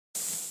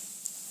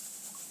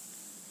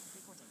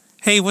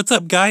Hey, what's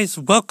up, guys?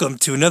 Welcome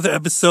to another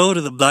episode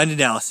of The Blind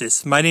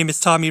Analysis. My name is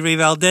Tommy Ray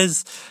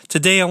Valdez.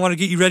 Today, I want to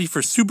get you ready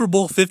for Super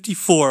Bowl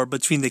 54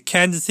 between the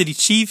Kansas City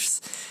Chiefs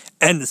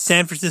and the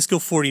San Francisco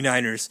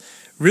 49ers.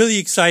 Really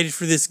excited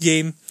for this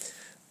game.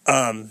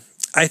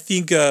 I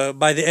think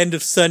by the end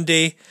of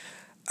Sunday,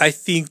 I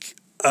think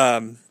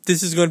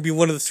this is going to be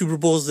one of the Super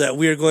Bowls that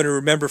we are going to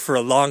remember for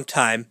a long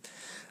time.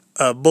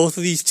 Both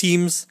of these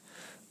teams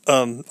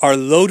are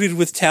loaded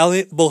with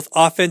talent, both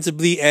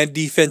offensively and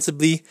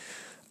defensively.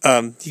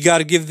 You got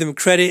to give them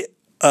credit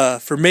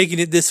for making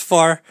it this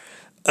far.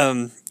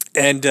 And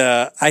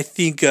I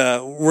think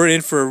we're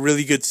in for a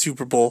really good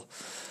Super Bowl.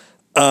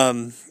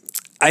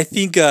 I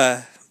think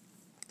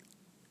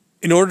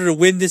in order to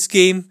win this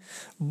game,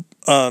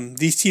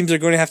 these teams are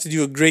going to have to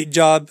do a great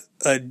job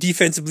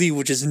defensively,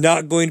 which is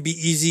not going to be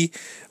easy.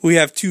 We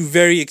have two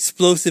very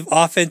explosive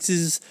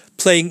offenses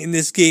playing in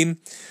this game.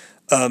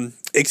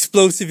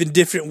 Explosive in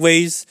different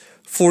ways.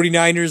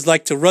 49ers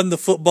like to run the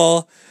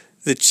football.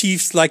 The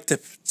Chiefs like to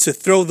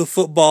throw the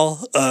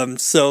football.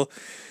 So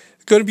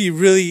it's going to be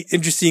really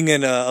interesting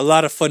and a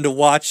lot of fun to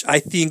watch. I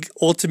think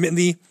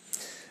ultimately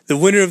the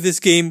winner of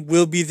this game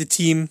will be the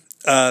team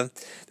that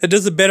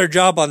does a better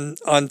job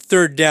on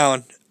third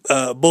down,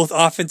 both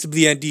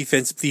offensively and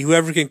defensively.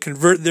 Whoever can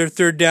convert their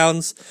third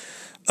downs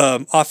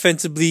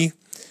offensively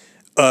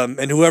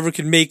and whoever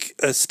can make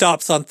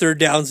stops on third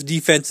downs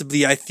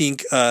defensively, I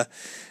think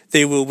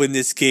they will win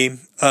this game.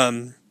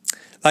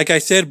 Like I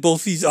said,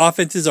 both these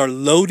offenses are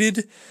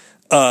loaded.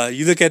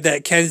 You look at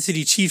that Kansas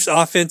City Chiefs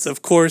offense,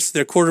 of course,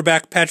 their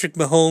quarterback, Patrick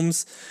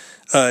Mahomes,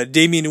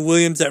 Damian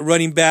Williams at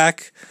running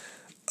back,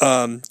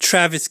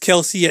 Travis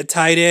Kelce at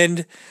tight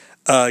end.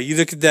 You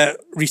look at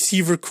that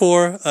receiver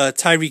core,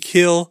 Tyreek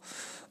Hill,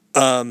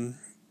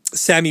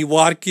 Sammy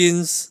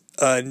Watkins,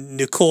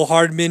 Nicole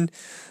Hardman.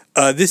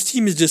 This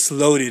team is just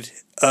loaded.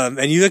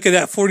 And you look at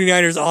that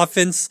 49ers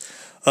offense,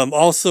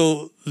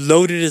 also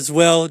loaded as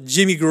well.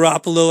 Jimmy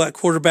Garoppolo at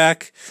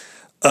quarterback.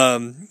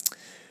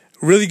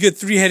 Really good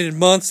three-headed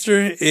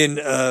monster in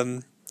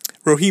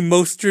Raheem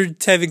Mostert,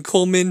 Tevin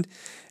Coleman,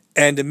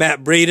 and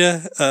Matt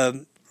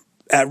Breida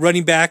at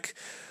running back.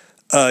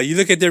 You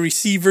look at their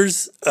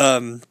receivers,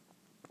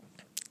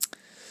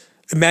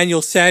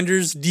 Emmanuel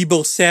Sanders,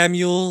 Deebo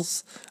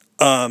Samuels,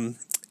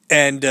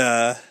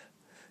 and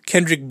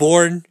Kendrick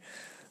Bourne.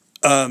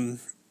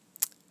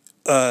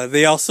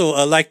 They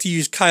also like to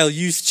use Kyle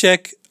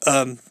Juszczyk,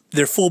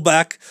 their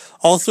fullback,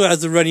 also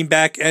as a running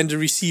back and a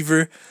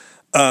receiver.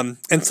 And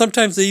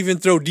sometimes they even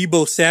throw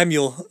Deebo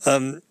Samuel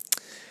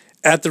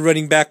at the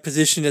running back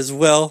position as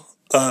well.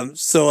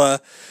 So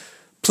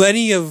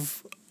plenty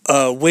of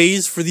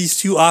ways for these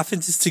two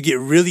offenses to get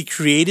really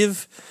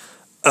creative.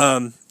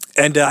 And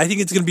I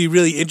think it's going to be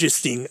really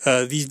interesting.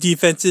 These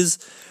defenses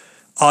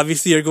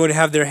obviously are going to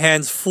have their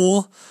hands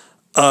full.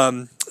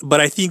 But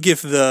I think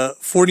if the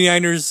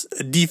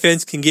 49ers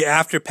defense can get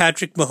after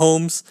Patrick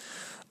Mahomes,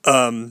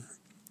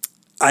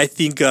 I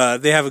think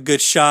they have a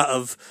good shot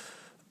of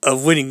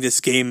winning this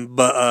game.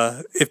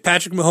 But if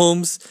Patrick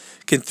Mahomes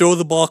can throw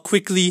the ball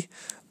quickly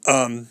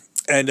and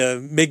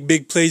make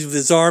big plays with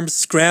his arms,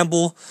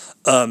 scramble,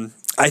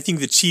 I think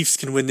the Chiefs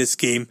can win this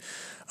game.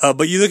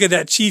 But you look at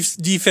that Chiefs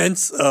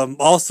defense,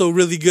 also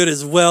really good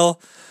as well.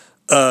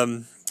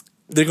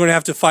 They're going to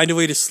have to find a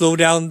way to slow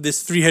down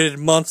this three-headed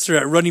monster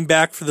at running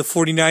back for the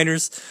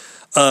 49ers.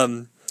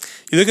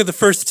 You look at the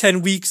first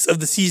 10 weeks of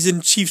the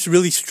season, Chiefs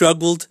really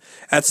struggled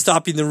at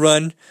stopping the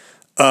run.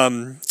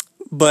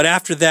 But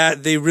after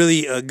that, they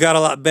really got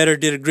a lot better,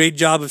 did a great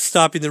job of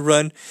stopping the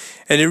run.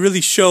 And it really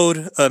showed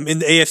in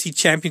the AFC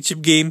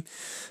Championship game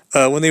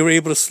when they were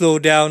able to slow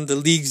down the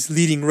league's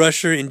leading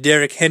rusher in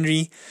Derrick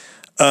Henry.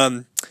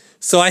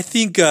 So I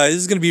think this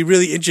is going to be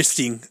really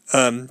interesting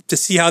to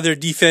see how their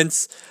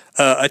defense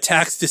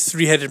attacks this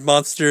three-headed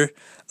monster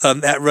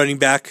at running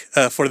back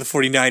for the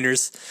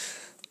 49ers.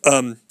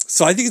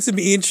 So I think it's going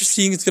to be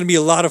interesting. It's going to be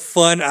a lot of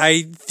fun.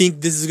 I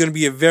think this is going to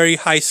be a very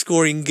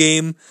high-scoring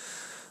game.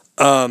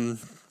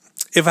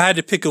 If I had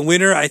to pick a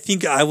winner, I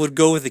think I would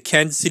go with the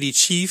Kansas City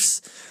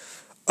Chiefs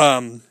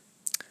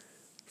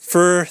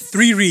for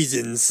three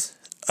reasons.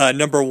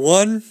 Number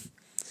one,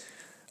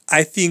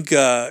 I think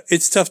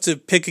it's tough to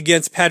pick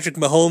against Patrick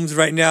Mahomes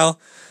right now.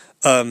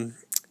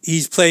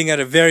 He's playing at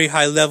a very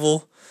high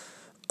level.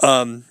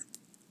 But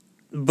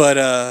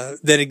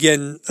then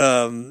again,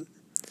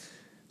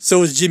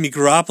 so is Jimmy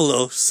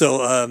Garoppolo.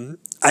 So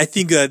I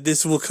think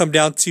this will come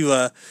down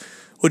to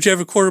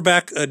whichever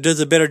quarterback does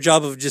a better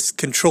job of just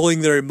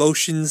controlling their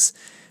emotions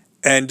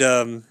and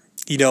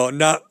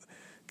not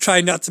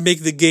try not to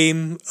make the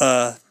game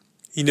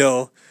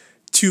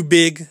too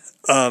big.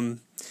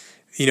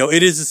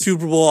 It is a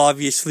Super Bowl,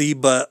 obviously,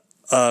 but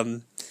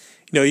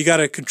you got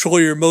to control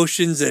your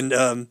emotions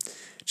and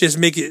just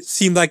make it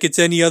seem like it's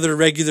any other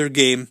regular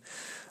game.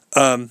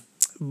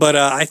 But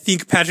I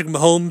think Patrick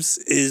Mahomes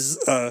is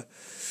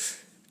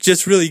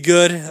just really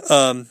good.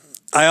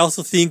 I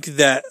also think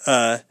that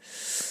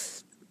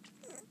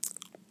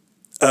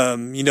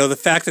the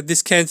fact that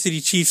this Kansas City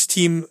Chiefs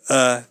team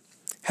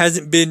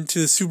hasn't been to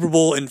the Super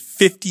Bowl in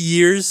 50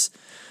 years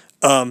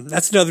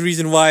That's another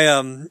reason why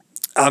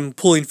I'm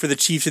pulling for the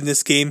Chiefs in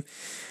this game.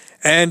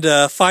 And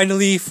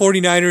finally,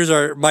 49ers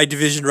are my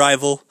division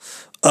rival.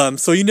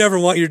 So you never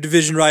want your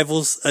division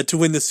rivals to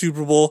win the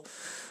Super Bowl.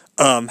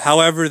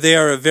 However, they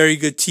are a very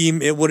good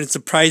team. It wouldn't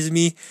surprise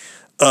me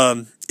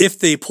if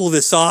they pull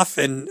this off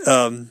and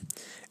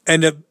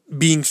end up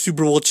being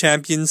Super Bowl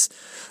champions.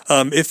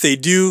 If they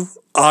do,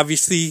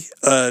 obviously,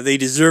 they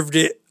deserved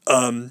it.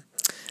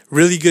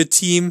 Really good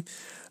team,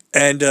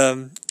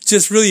 and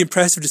just really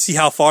impressive to see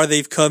how far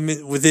they've come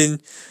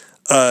within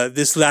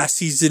this last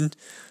season.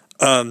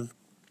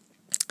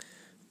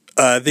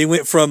 They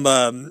went from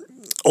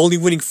only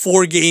winning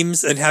 4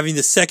 games and having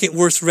the second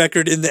worst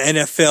record in the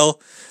NFL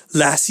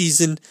last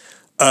season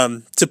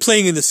to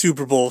playing in the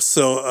Super Bowl.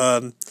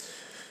 So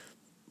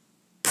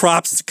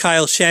props to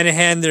Kyle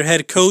Shanahan, their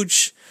head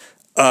coach.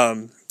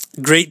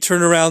 Great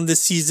turnaround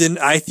this season.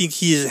 I think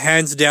he is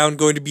hands down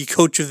going to be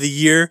coach of the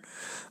year.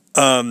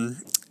 And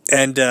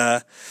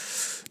no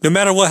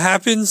matter what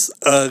happens,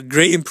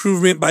 great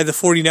improvement by the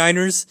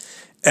 49ers.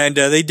 And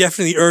they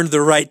definitely earned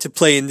the right to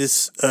play in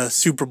this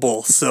Super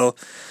Bowl. So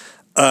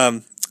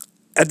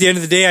at the end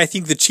of the day, I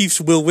think the Chiefs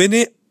will win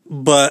it.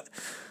 But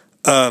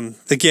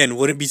again,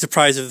 wouldn't be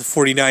surprised if the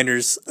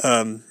 49ers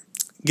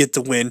get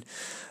the win.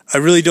 I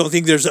really don't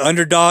think there's an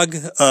underdog.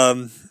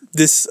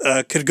 This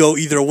could go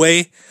either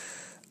way.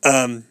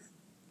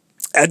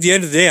 At the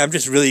end of the day, I'm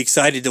just really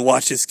excited to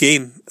watch this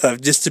game,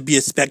 just to be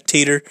a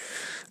spectator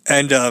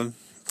and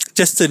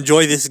just to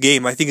enjoy this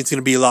game. I think it's going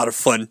to be a lot of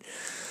fun.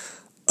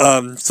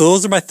 So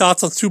those are my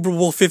thoughts on Super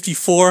Bowl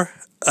 54.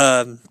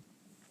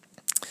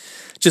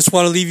 Just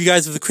want to leave you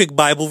guys with a quick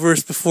Bible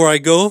verse before I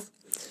go.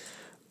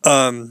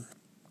 From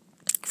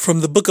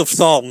the book of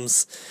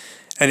Psalms,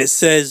 and it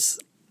says,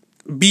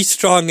 "Be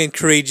strong and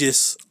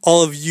courageous,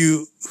 all of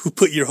you who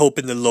put your hope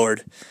in the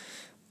Lord."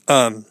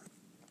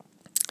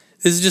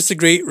 This is just a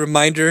great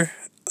reminder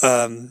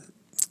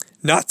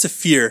not to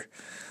fear.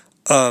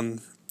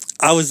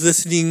 I was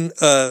listening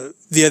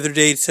the other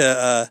day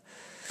to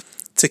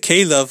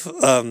K-Love,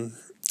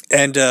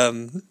 and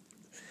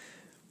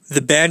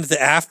the band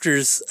The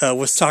Afters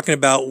was talking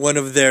about one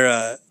of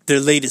their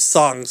latest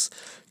songs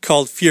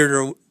called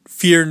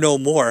 "Fear No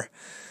More,"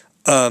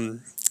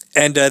 and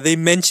they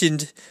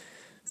mentioned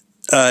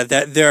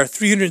that there are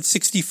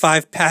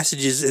 365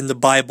 passages in the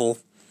Bible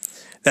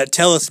that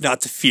tell us not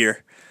to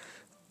fear.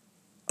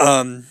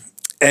 And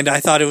I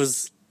thought it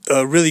was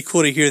really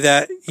cool to hear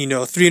that,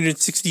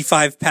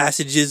 365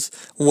 passages,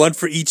 one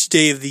for each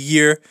day of the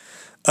year.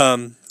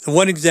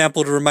 One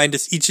example to remind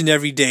us each and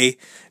every day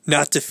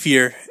not to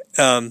fear.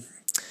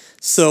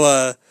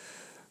 So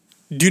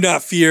do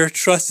not fear,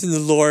 trust in the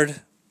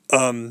Lord,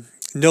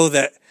 know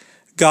that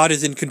God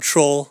is in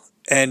control,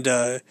 and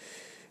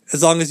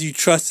as long as you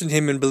trust in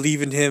Him and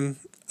believe in Him,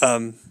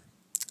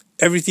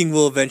 everything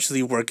will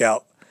eventually work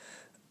out.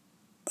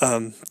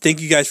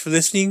 Thank you guys for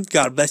listening.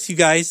 God bless you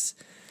guys.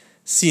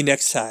 See you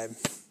next time.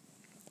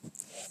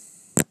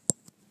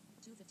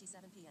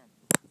 2:57 p.m.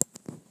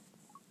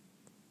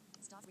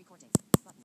 Stop recording.